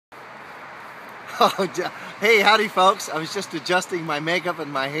Oh, hey, howdy folks. I was just adjusting my makeup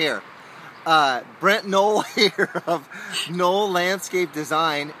and my hair. Brent Knoll here of Knoll Landscape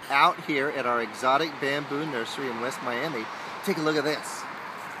Design out here at our exotic bamboo nursery in West Miami. Take a look at this.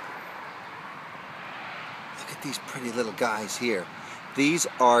 Look at these pretty little guys here. These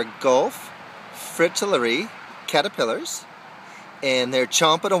are Gulf Fritillary caterpillars, and they're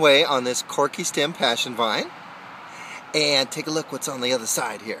chomping away on this corky stem passion vine. And take a look what's on the other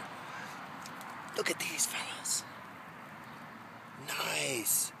side here. Look at these fellas.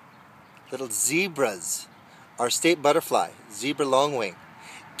 Nice. Little zebras. Our state butterfly, zebra longwing.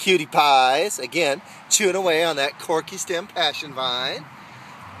 Cutie pies, again, chewing away on that corky stem passion vine.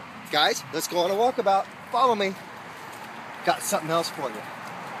 Guys, let's go on a walkabout. Follow me. Got something else for you.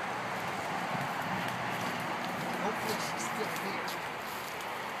 Hopefully she's still here.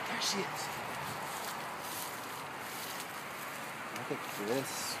 There she is. Look at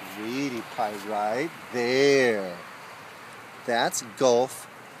this sweetie pie right there. That's Gulf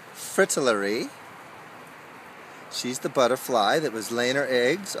Fritillary. She's the butterfly that was laying her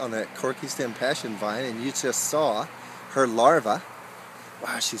eggs on that corky stem passion vine, and you just saw her larva.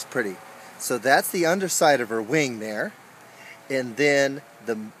 Wow, she's pretty. So that's the underside of her wing there. And then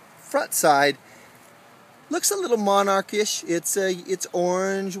the front side looks a little monarchish. It's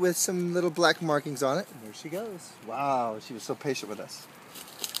orange with some little black markings on it. And there she goes. Wow, she was so patient with us.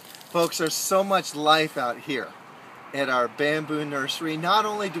 Folks, there's so much life out here at our bamboo nursery. Not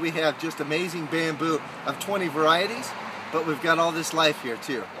only do we have just amazing bamboo of 20 varieties, but we've got all this life here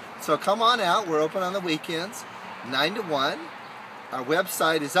too. So come on out. We're open on the weekends, 9 to 1. Our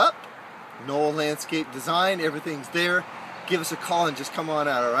website is up, Knoll Landscape Design. Everything's there. Give us a call and just come on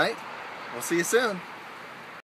out, all right? We'll see you soon.